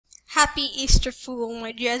Happy Easter Fool,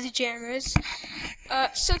 my Jazzy Jammers.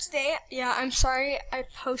 So today, I'm sorry I'm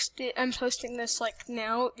posting this like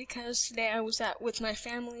now because today I was with my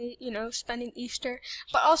family, spending Easter.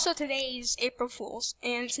 But also today is April Fools,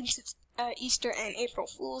 and since it's Easter and April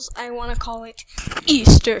Fools, I want to call it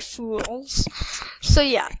Easter Fools. So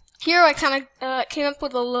yeah, here I kind of came up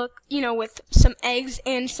with a look, with some eggs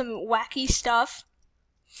and some wacky stuff.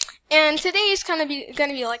 And today is gonna be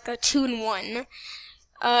like a 2-in-1.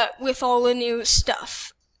 With all the new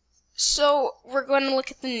stuff. So, we're going to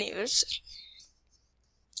look at the news.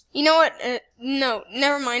 You know what? No,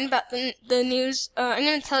 never mind about the news. I'm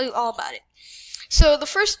going to tell you all about it. So, the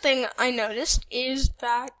first thing I noticed is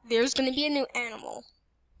that there's going to be a new animal.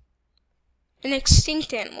 An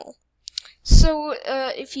extinct animal. So,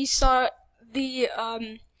 if you saw the,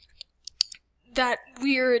 that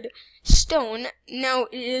weird stone, now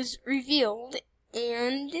it is revealed,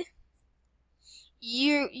 and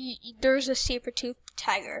there's a saber-toothed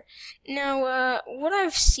tiger. Now, what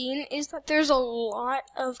I've seen is that there's a lot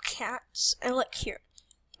of cats. Look here.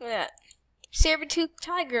 Look at that. Saber-toothed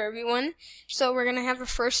tiger, everyone. So we're gonna have a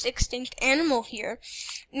first extinct animal here.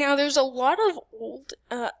 Now, there's a lot of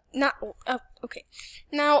okay.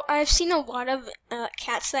 Now, I've seen a lot of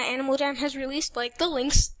cats that Animal Jam has released, like the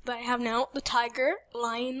lynx that I have now, the tiger,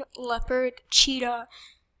 lion, leopard, cheetah,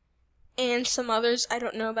 and some others I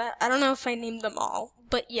don't know about. I don't know if I named them all,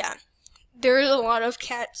 but yeah, there's a lot of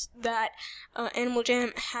cats that Animal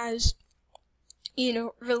Jam has,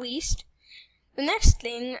 released. The next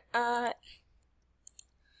thing, okay,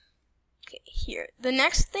 here. The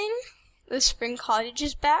next thing, the Spring Cottage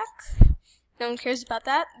is back. No one cares about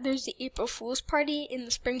that. There's the April Fool's party in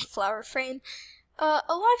the spring flower frame. A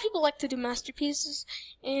lot of people like to do masterpieces,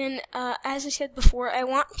 and as I said before, I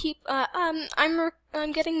want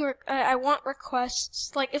I want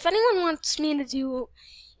requests. Like, if anyone wants me to do,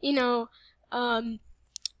 a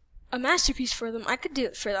masterpiece for them, I could do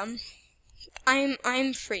it for them.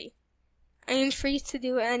 I'm free. I am free to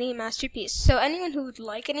do any masterpiece. So anyone who would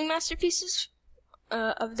like any masterpieces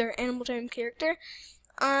of their Animal Jam character,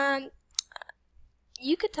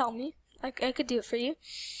 you could tell me. I could do it for you.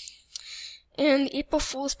 And the April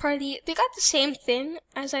Fool's party, they got the same thing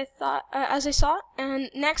as I saw.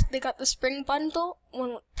 And next, they got the spring bundle,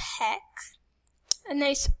 one with Peck. A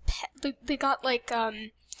nice pet. They got like so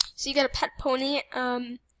you get a pet pony,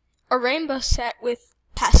 a rainbow set with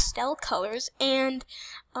pastel colors, and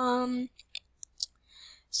a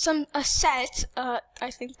set.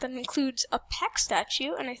 I think that includes a Peck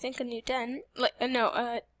statue, and I think a new den.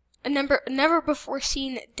 A never before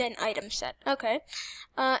seen den item set. Okay.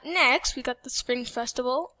 Next, we got the Spring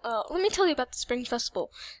Festival. Let me tell you about the Spring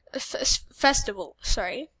Festival.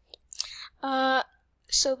 Sorry.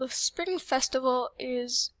 So the Spring Festival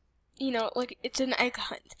is, it's an egg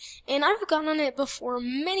hunt. And I've gone on it before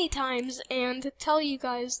many times, and to tell you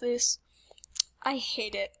guys this, I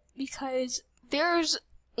hate it. Because there's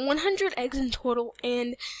 100 eggs in total,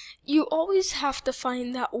 and you always have to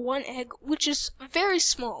find that one egg, which is very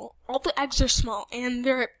small. All the eggs are small, and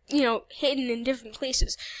they're, hidden in different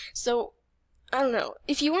places. So, I don't know.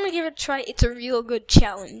 If you want to give it a try, it's a real good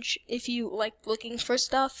challenge if you like looking for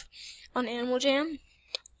stuff on Animal Jam.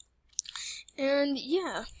 And,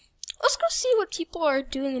 yeah. Let's go see what people are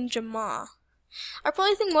doing in Jama. I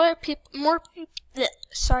probably think more people,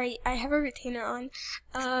 sorry, I have a retainer on.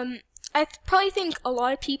 I probably think a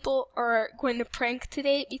lot of people are going to prank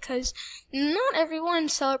today because not everyone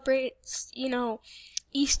celebrates,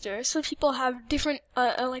 Easter. So people have different,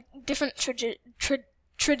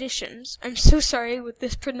 traditions. I'm so sorry with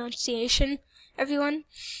this pronunciation, everyone.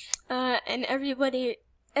 And everybody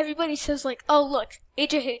says like, oh look,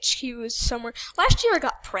 AJHQ is somewhere. Last year I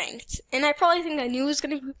got pranked, and I probably think I knew it was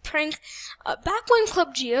going to be pranked. Back when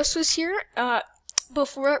Club Geos was here,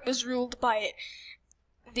 before it was ruled by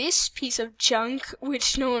this piece of junk,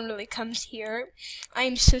 which no one really comes here.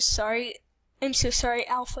 I'm so sorry. I'm so sorry,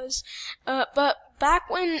 alphas. But back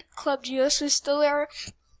when Club Geos was still there,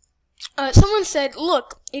 someone said,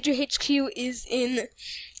 look, AJHQ is in,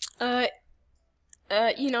 the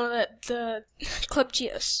Club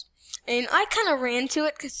Geos. And I kind of ran to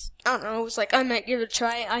it, because, I don't know, I was like, I might give it a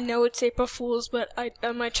try. I know it's April Fool's, but I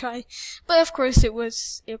might try. But of course it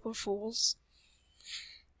was April Fool's.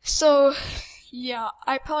 So, yeah,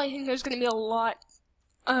 I probably think there's going to be a lot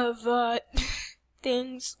of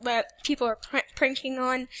things that people are pranking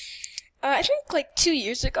on. I think like 2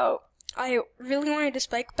 years ago, I really wanted a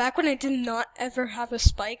spike, back when I did not ever have a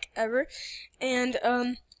spike, ever. And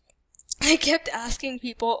I kept asking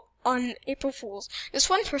people on April Fool's. This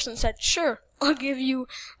one person said, sure, I'll give you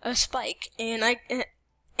a spike. And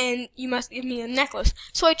and you must give me a necklace.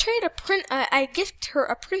 So I trade I gift her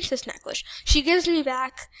a princess necklace. She gives me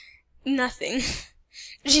back nothing.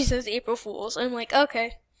 She says April Fool's. I'm like,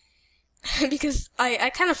 okay. Because I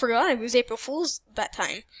kind of forgot it was April Fool's that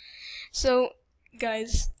time. So,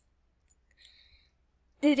 guys,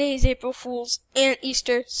 today is April Fool's and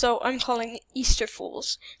Easter, so I'm calling it Easter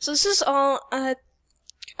Fools. So this is all,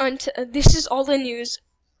 this is all the news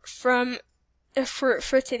from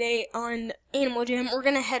for today on Animal Jam. We're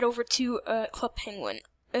gonna head over to Club Penguin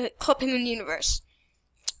Universe.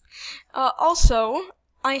 Also,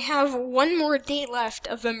 I have one more day left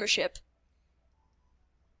of membership.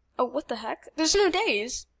 Oh, what the heck? There's no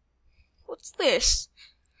days. What's this?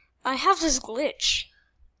 I have this glitch.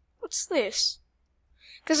 What's this?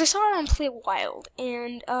 Because I saw it on Play Wild,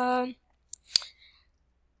 and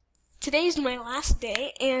today's my last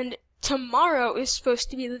day, and tomorrow is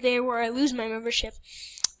supposed to be the day where I lose my membership.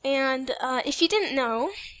 And if you didn't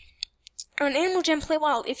know, on Animal Jam Play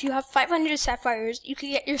Wild, if you have 500 sapphires, you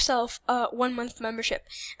can get yourself a 1-month membership.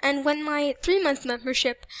 And when my 3-month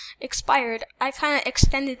membership expired, I kind of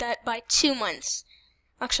extended that by 2 months.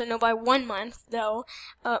 Actually, no, by 1 month, though,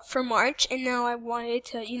 for March. And now I wanted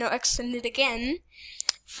to, extend it again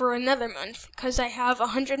for another month, because I have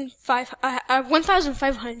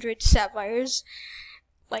 1,500 sapphires,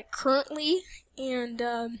 like, currently, and,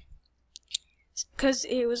 because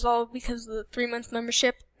it was all because of the 3-month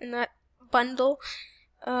membership in that bundle,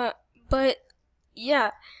 but,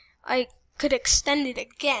 yeah, I could extend it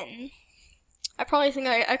again. I probably think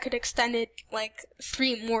I could extend it, like,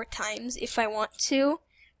 3 more times if I want to,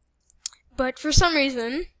 but for some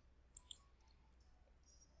reason,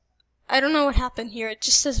 I don't know what happened here. It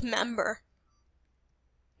just says member.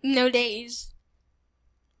 No days.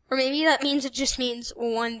 Or maybe that means it just means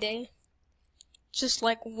 1 day. Just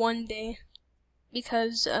like 1 day.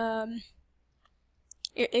 Because,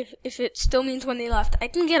 if it still means 1 day left. I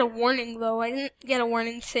didn't get a warning, though. I didn't get a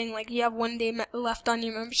warning saying, like, you have 1 day left on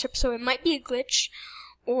your membership. So it might be a glitch.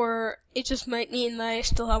 Or it just might mean that I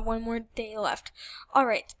still have 1 more day left.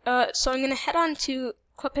 Alright, so I'm gonna head on to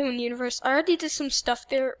Club Penguin Universe. I already did some stuff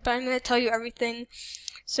there, but I'm going to tell you everything.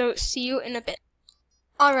 So, see you in a bit.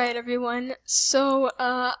 Alright, everyone. So,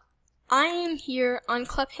 I am here on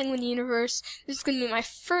Club Penguin Universe. This is going to be my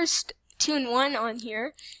first 2-in-1 on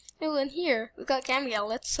here. Oh, and here, we've got Gabrielle.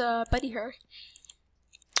 Let's, buddy her.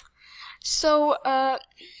 So,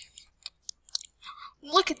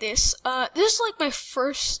 look at this. This is like my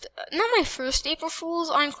first, not my first April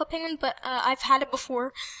Fool's on Club Penguin, but, I've had it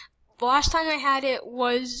before. The last time I had it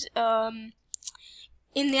was,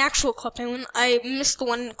 in the actual Club Penguin. I missed the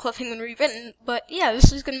one in Club Penguin Rewritten, but yeah,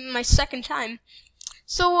 this is gonna be my second time.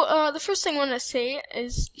 So, the first thing I want to say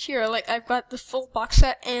is here, like, I've got the full box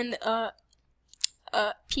set and, a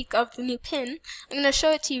peek of the new pin. I'm gonna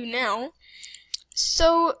show it to you now.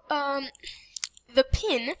 So, the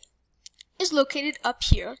pin is located up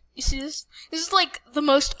here. You see this? This is like the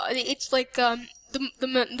most, it's like, the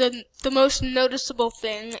most noticeable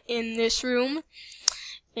thing in this room,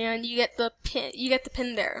 and you get the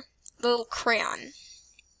pin there, the little crayon.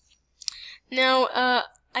 Now,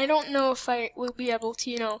 I don't know if I will be able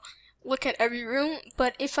to, look at every room,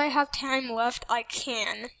 but if I have time left, I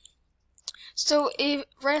can. So,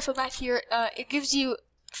 right off the bat here, it gives you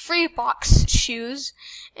free box shoes,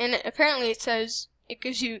 and apparently it says it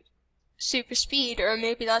gives you super speed, or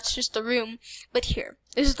maybe that's just the room. But here,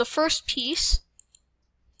 this is the first piece.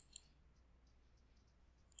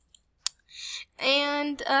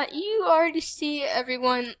 And, you already see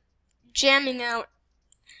everyone jamming out.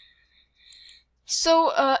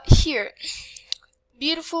 So, here.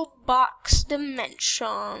 Beautiful box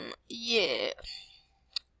dimension. Yeah.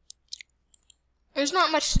 There's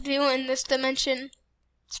not much to do in this dimension.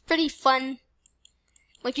 It's pretty fun.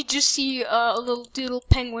 Like, you just see a little doodle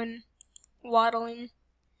penguin waddling.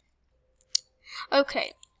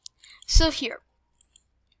 Okay. So, here.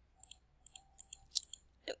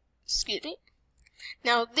 Excuse me.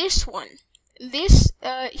 Now this one,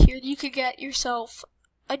 here you could get yourself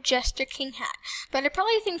a Jester King hat. But I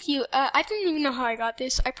probably think I didn't even know how I got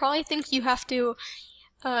this. I probably think you have to,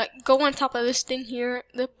 go on top of this thing here,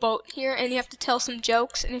 the boat here, and you have to tell some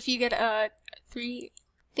jokes. And if you get a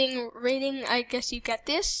 3-thing rating, I guess you get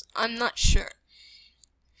this. I'm not sure.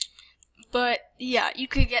 But, yeah, you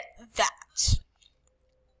could get that.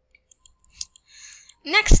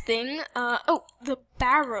 Next thing, oh, the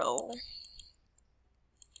barrel.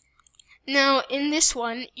 Now, in this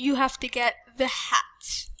one, you have to get the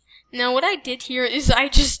hat. Now, what I did here is I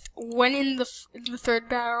just went in the 3rd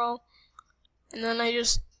barrel, and then I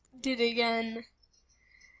just did it again.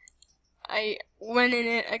 I went in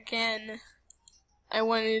it again. I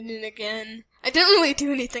went in again. I didn't really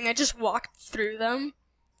do anything, I just walked through them.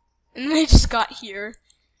 And then I just got here.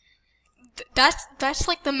 That's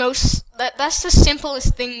like the most, that's the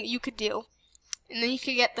simplest thing you could do. And then you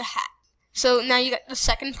could get the hat. So now you got the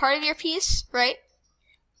second part of your piece, right?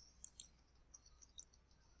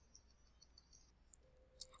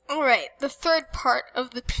 Alright, the third part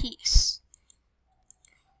of the piece.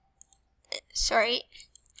 Sorry.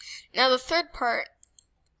 Now the third part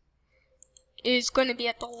is going to be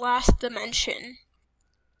at the last dimension.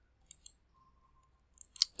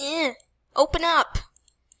 Open up!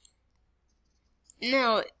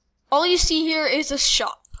 Now, all you see here is a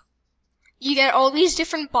shop. You get all these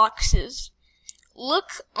different boxes.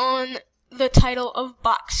 Look on the title of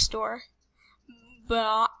box store.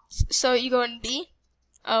 Box. So you go in B,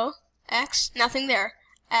 O, X, nothing there.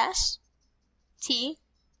 S, T,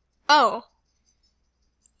 O.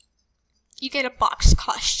 You get a box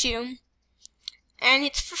costume. And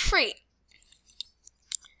it's for free.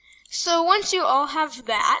 So once you all have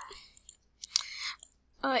that,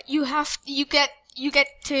 you get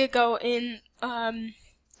to go in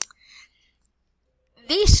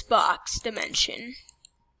this box dimension.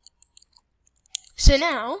 So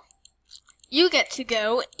now you get to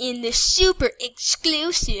go in the super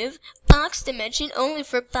exclusive box dimension only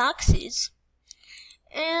for boxes.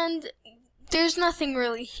 And there's nothing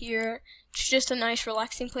really here. It's just a nice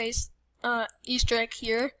relaxing place. Easter egg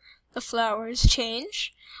here. The flowers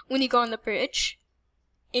change when you go on the bridge.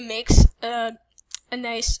 It makes a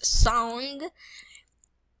nice song.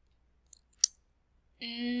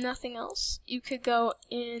 Nothing else. You could go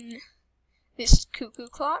in this cuckoo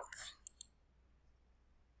clock.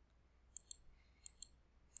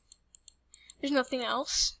 There's nothing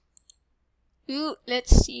else. Ooh,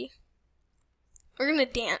 let's see. We're gonna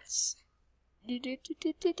dance. Do do do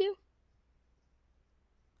do do do.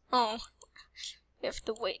 Oh, we have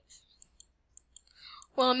to wait.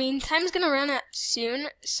 Well, I mean, time's gonna run out soon,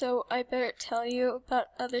 so I better tell you about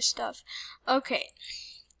other stuff. Okay.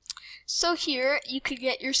 So here, you could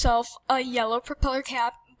get yourself a yellow propeller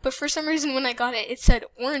cap, but for some reason when I got it, it said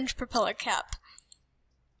orange propeller cap.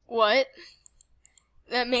 What?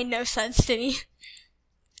 That made no sense to me.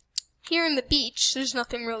 Here in the beach, there's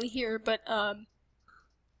nothing really here, but,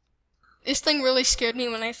 this thing really scared me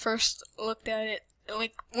when I first looked at it.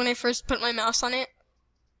 Like, when I first put my mouse on it.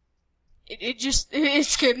 It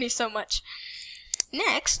scared me so much.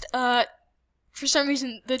 Next, for some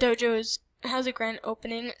reason, the dojo has a grand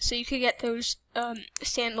opening, so you could get those,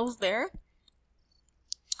 sandals there.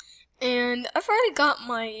 And I've already got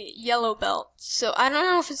my yellow belt, so I don't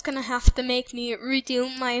know if it's gonna have to make me redo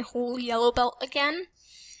my whole yellow belt again,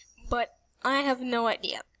 but I have no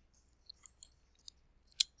idea.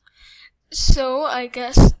 So, I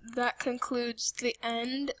guess that concludes the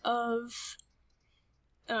end of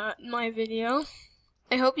my video.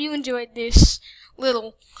 I hope you enjoyed this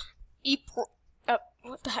little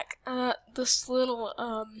what the heck? This little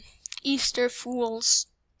Easter Fool's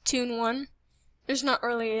Tune 1. There's not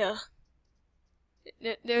really a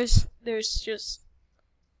there's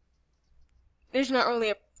not really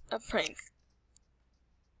a prank.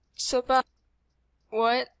 So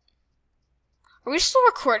what? Are we still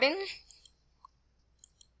recording?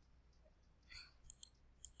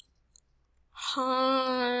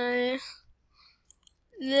 Hi.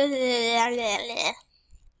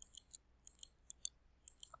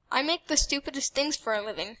 I make the stupidest things for a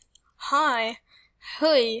living. Hi.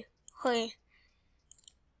 Hey. Hey.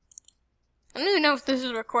 I don't even know if this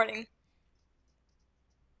is recording.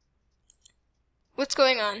 What's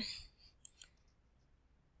going on?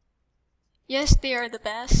 Yes, they are the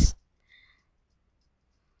best.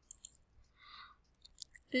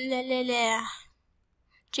 La la la.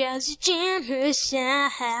 Jazzy Jam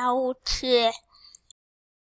herself out.